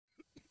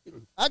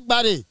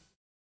Agbare.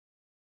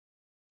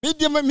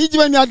 Midima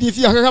mi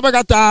adisi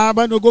akakabakata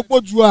ba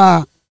Nogokpo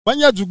jua.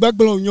 Banya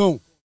jugbagbelo nyon.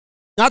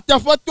 Na te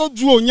foto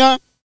ju onya.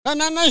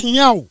 Na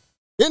hiya o.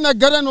 E na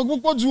gara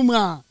Nogokpo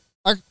juma.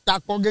 Ta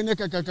kogene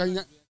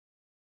kakakanya.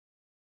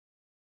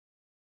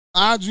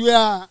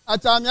 Ajuya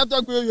ata mi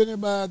atokwe yo ni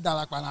ba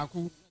dalakpa na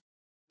ku.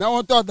 Na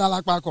won to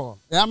dalakpa ko.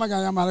 E amaga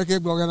ya mare ke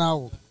bloga na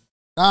o.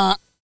 Ta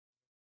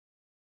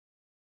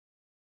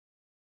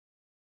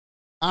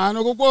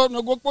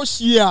Nogokpo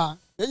shia.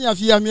 Enya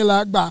fi ami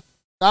la gba.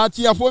 Ta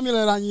ti afo mi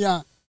la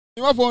nya.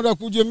 Mi ma fo ra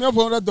kuje, mi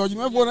fo ra doji,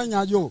 mi fo ra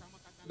nyajo.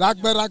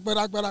 Rakbe.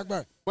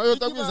 Mo yo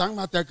to bi sang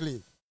ma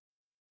tekle.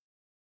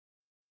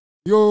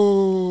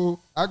 Yo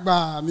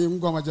agba mi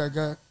ngoma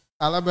jaga.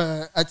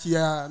 Alabe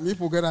atia mi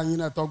fogera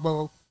nyina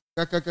togbo.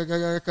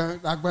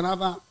 Rakbe na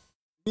ba.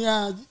 Mi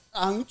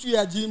antu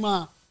ya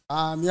jima.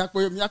 Mi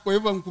akọ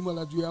eva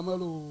nkumala ju ya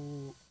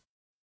malo.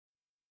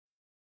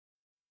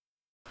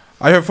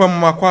 I heard from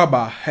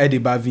Makwaba,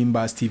 headed by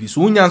Vimbas TV.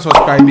 So, when you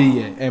subscribe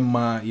here,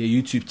 Emma,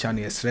 your YouTube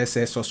channel,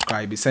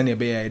 subscribe. Send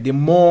the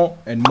more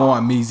and more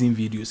amazing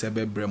videos.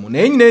 Bremo.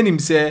 Name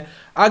say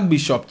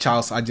Archbishop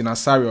Charles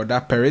Agyinasare or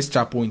that Paris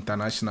Chapel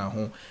International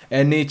home.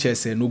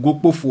 NHS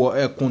Nogokpo for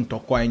a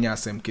kontokwa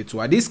nyasem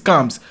ketua. This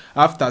comes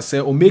after say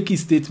Omeki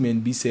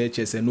statement be say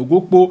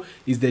Nogokpo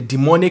is the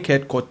demonic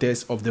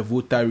headquarters of the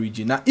Volta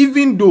region. Now,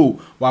 even though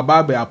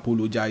Wababe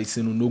apologized,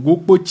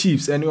 Nogokpo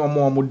chiefs, any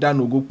omo da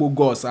Nogokpo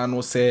gods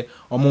and say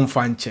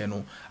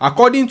channel.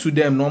 According to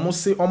them, no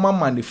say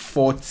man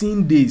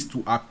 14 days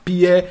to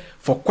appear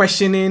for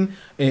questioning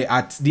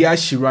at their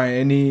shrine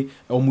any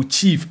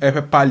chief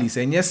palace.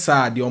 And yes,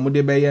 sir, the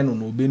omodebeye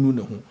no benu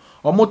ne ho.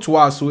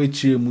 Omotoa so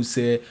mu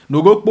say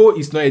Nogokpo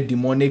is not a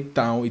demonic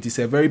town, it is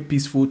a very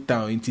peaceful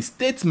town. It is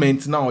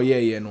statement now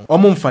no.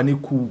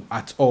 Mfani cool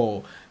at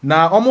all.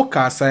 Now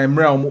kasa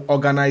emra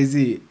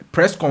organize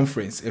press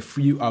conference a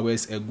few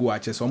hours ago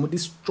at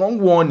this strong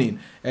warning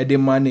at the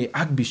man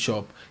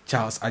Archbishop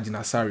Charles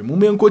Agyinasare.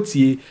 Mumenko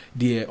tie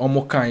the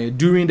omokan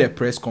during the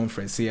press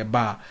conference here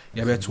ba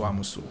yabeto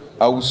amuso.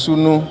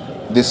 Awusunu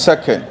the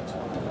second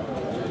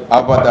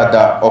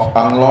Abadada of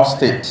Anglon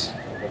State.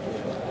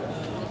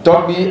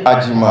 Tobi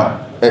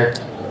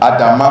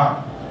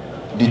Adama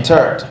the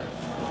third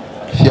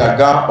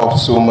Fiaga of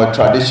Soma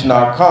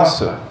Traditional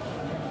Council.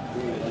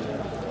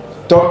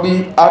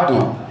 Tobi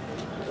Ado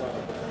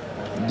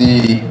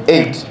the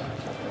eighth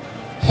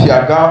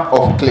Fiaga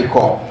of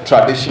Kleko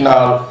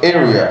Traditional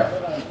Area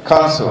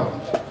Council.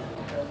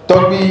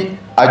 Tobi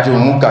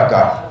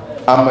Ajomugaga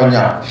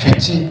Amanya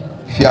Fiti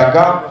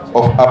Fiaga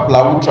of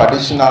Aplau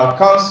Traditional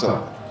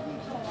Council.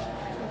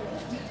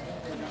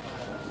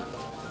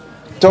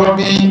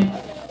 Tobi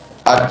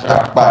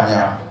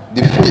Adrakbanya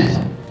the fifth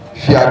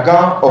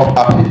Fiaga of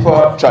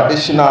Apipa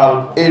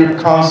Traditional Area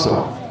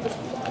Council.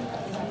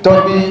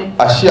 Tobi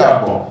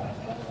Ashiabo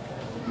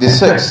the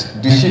sixth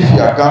Dushi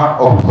Fiaga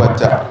of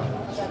Vata.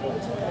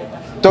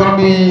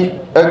 Tobi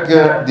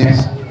Ege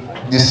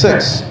the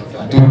sixth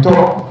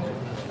Duto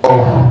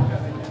of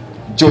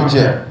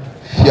Georgia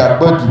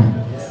Fiagbadu.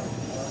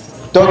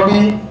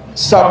 Tobi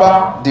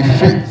Saba the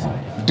fifth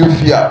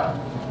Dufia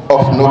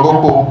of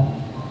Nogokpo.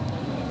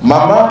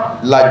 Mama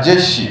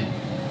Lajeshi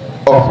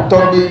of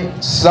Tobi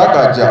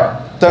Sagaja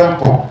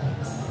Temple.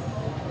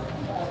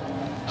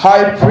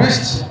 High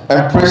Priest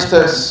and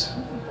Priestess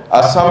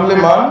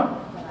Assemblyman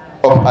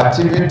of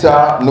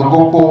Ativita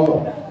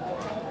Nogokpo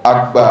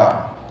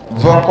Agba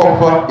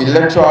Vancouver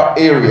Electoral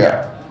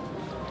Area.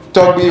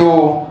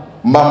 Tobio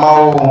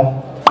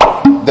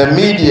Mamao, the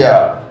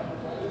media,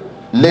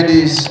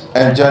 ladies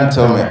and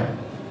gentlemen.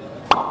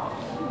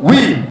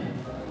 We,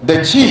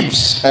 the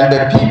chiefs and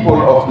the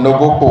people of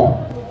Nogokpo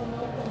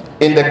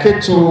in the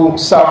Ketu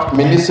South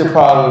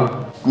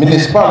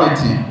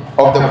Municipality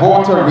of the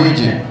Volta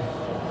region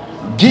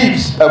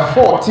gives a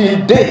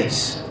 14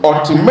 days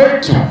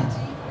ultimatum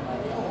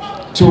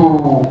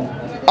to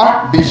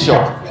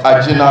Archbishop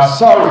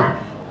Agyinasare,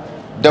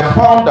 the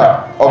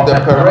founder of the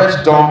Perez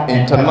Dome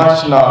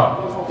International,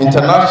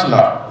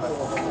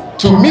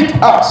 to meet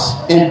us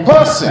in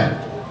person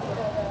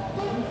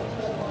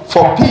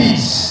for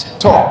peace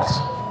talks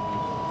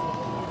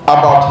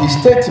about his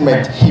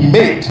statement he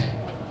made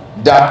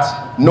that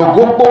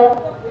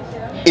Nogokpo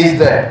is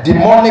the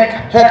demonic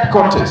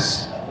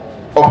headquarters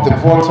of the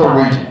Volta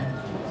region.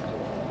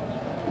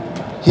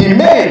 He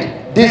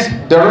made this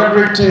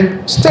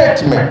derogatory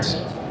statement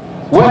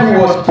when he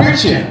was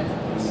preaching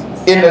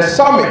in a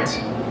summit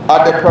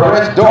at the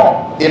Perez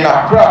Dome in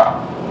Accra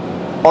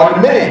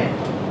on May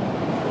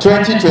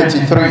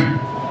 2023.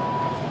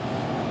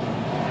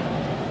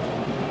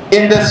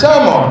 In the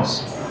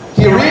sermons,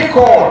 he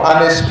recalled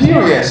an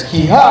experience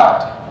he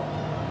had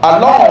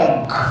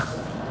along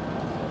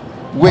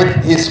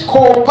with his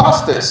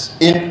co-pastors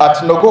at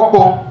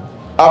Nogokpo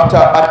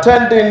after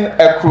attending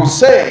a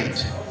crusade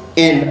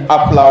in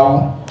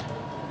Aplau.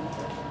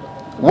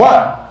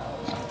 One,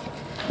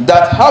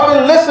 that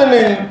having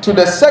listening to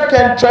the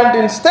second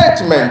trending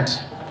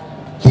statement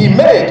he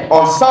made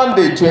on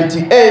Sunday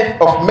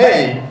 28th of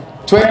May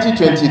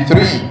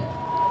 2023,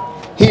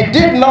 he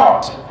did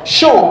not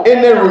show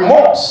any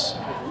remorse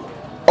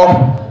of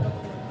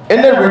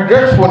any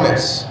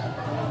regretfulness,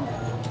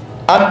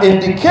 an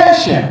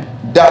indication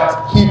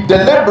that he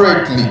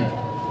deliberately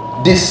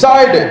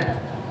decided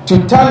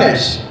to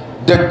tarnish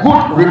the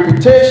good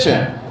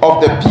reputation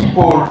of the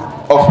people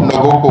of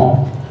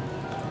Nogokpo.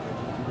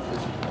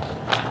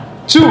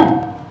 2,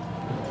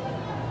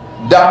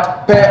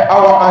 that per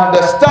our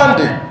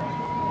understanding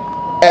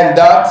and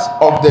that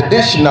of the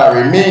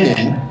dictionary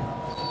meaning,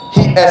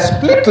 he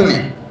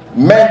explicitly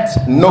meant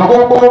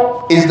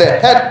Nogokpo is the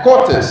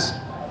headquarters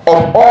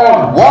of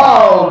all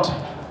wild,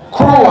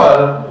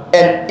 cruel,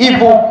 and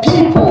evil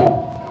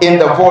people in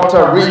the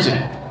Volta region.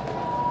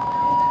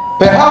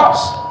 Perhaps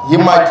he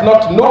might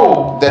not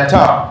know the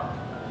term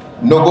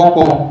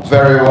Nogokpo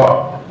very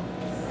well.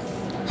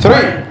 3,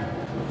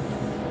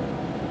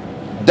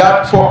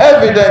 that for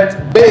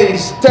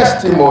evidence-based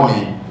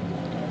testimony,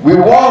 we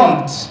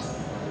want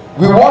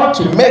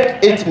to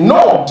make it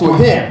known to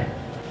him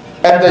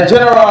and the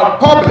general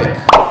public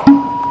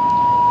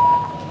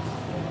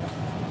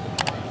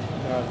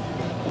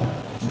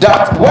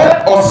that when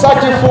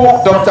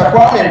Osajifo Dr.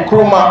 Kwame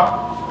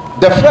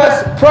Nkrumah, the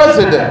first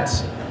president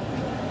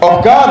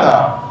of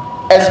Ghana,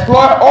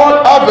 explored all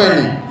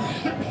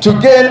avenues to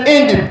gain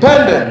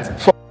independence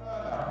from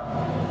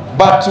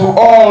Ghana,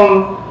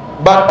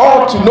 but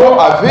all to no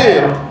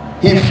avail,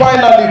 he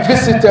finally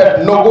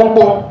visited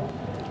Nogokpo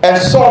and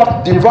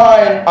sought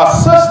divine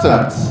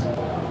assistance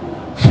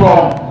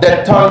from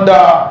the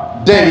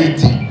thunder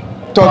deity,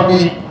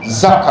 Tobi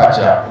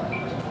Zakaja.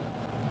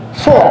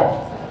 4,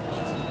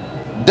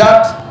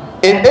 that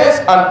it is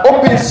an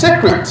open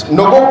secret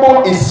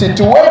Nogokpo is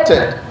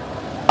situated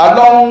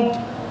along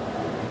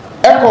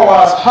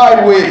ECOWAS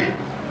highway,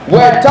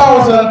 where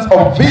thousands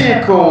of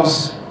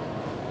vehicles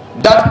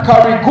that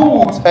carry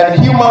goods and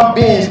human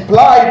beings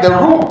ply the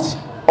route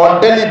on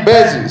daily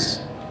basis,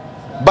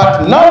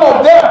 but none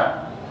of them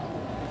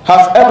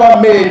has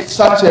ever made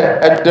such a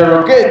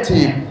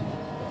derogatory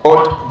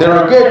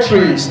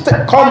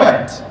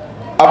comment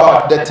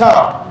about the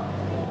town.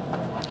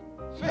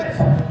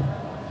 5th,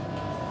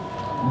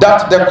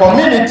 that the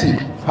community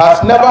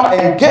has never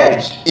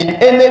engaged in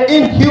any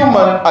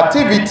inhuman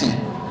activity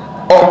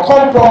or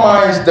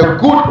compromised the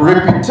good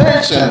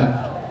reputation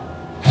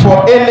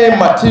for any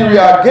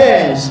material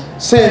gains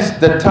since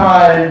the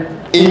time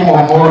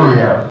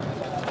immemorial.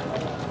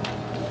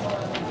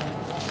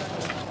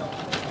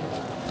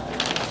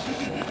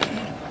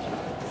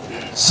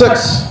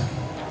 6,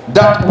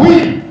 that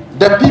we,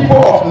 the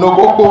people of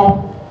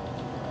Nogokpo,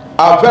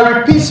 are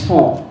very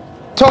peaceful,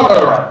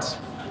 tolerant,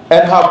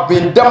 and have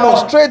been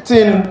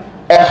demonstrating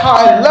a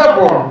high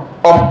level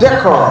of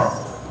decorum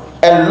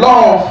and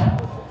love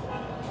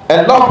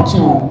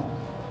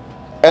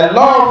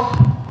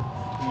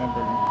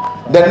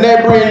the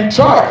neighboring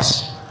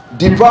tribes,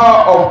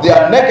 devoid of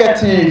their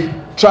negative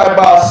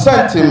tribal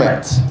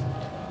sentiments.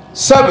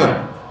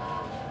 7,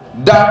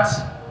 that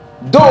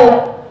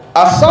though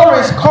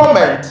Asare's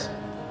comment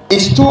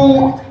is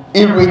too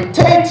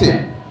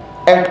irritating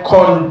and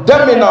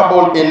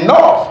condemnable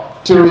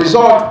enough to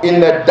result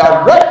in a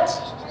direct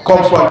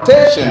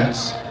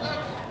confrontations,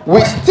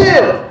 we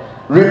still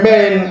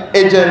remain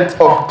agents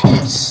of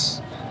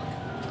peace.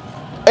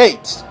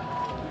 8,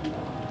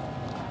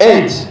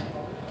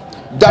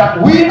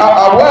 that we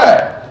are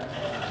aware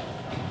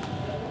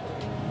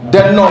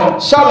the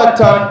nonchalant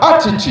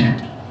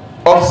attitude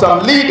of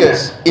some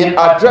leaders in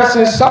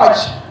addressing such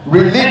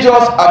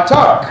religious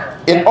attack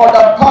in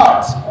other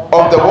parts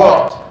of the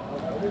world,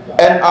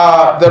 and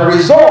are the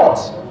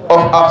result of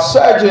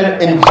upsurging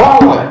in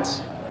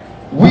violence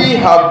we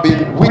have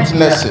been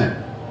witnessing.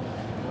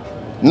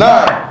 9,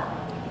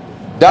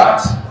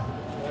 that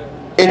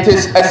it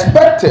is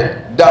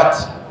expected that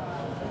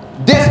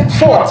this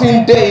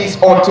 14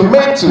 days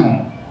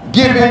ultimatum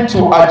given to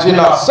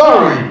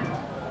Agyinasare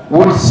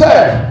would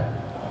serve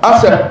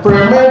as a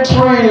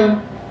preparatory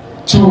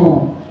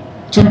to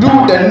do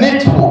the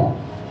needful,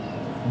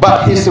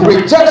 but his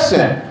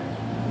rejection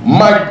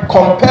might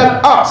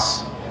compel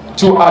us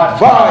to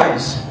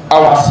advise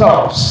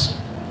ourselves.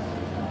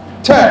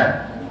 10,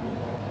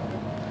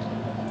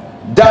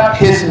 that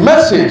his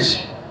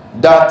message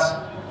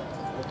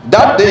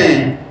that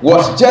day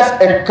was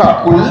just a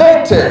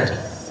calculated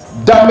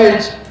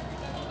damage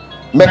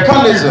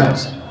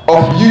mechanisms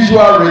of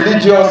usual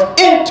religious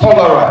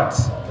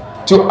intolerance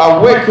to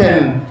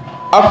awaken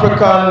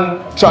African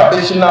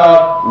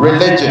traditional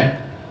religion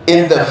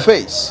in the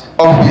face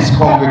of his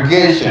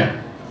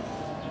congregation.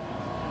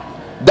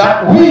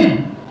 That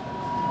we,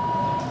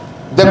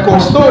 the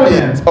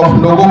custodians of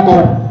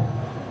Nogokpo,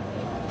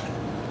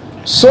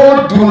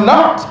 so do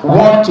not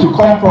want to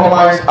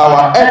compromise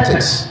our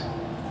ethics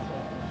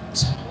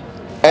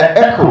and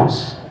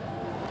echoes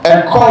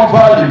and core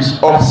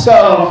values of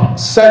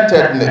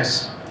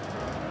self-centeredness.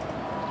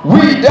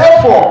 We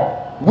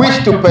therefore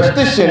wish to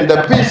petition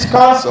the Peace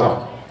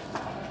Council,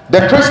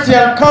 the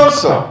Christian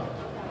Council,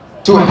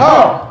 to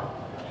help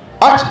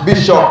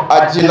Archbishop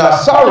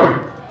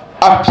Agyinasare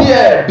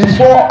appear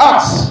before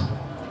us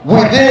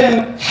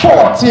within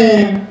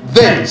 14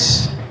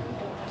 this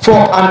for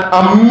an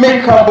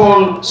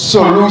amicable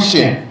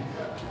solution.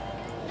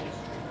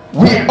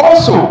 We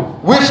also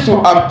wish to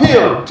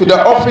appeal to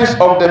the office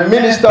of the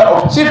Minister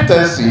of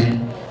Chieftaincy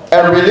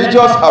and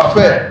Religious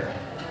Affairs,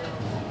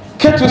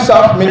 Ketu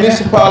South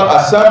Municipal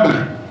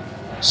Assembly,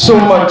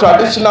 Soma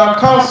Traditional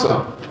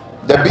Council,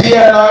 the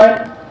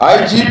BNI,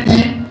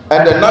 IGP,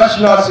 and the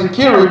National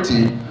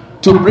Security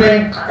to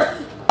bring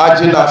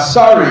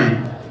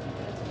Agyinasare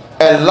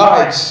and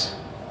lives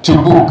to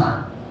book.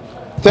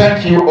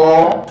 Thank you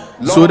all.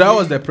 So that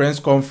was the press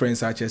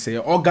conference at Chese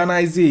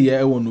organizing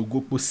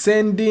Nogokpo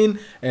sending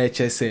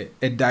Chese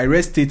a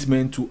direct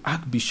statement to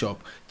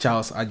Archbishop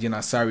Charles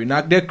Agyinasare.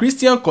 Now the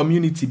Christian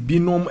community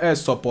binom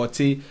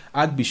supporting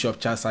Archbishop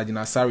Charles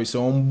Agyinasare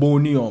so on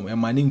bonium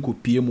and maninko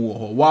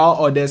PMO,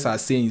 while others are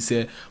saying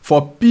say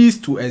for peace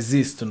to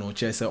exist no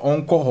Chese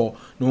onko ho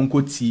no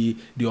onko ti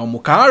the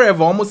omo.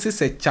 However, almost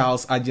say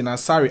Charles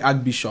Agyinasare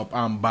Archbishop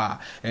and bar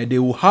they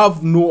will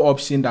have no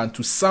option than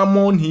to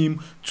summon him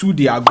to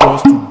their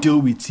gods to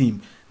deal with him.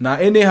 Now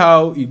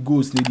anyhow it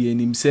goes,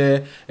 him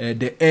say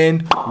the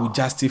end will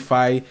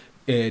justify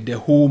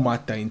the whole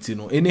matter, you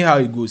know. Anyhow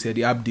it goes, the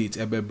update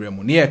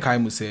ebebremo near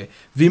kaimu say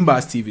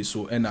Vimbas TV.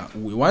 So and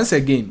we once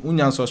again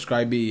unyan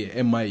subscribe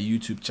my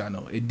YouTube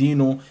channel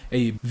edino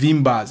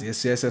Vimbas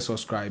yes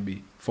subscribe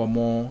for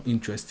more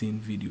interesting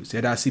videos.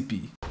 That's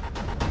CP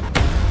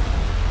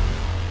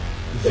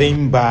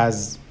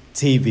Vimbas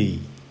TV.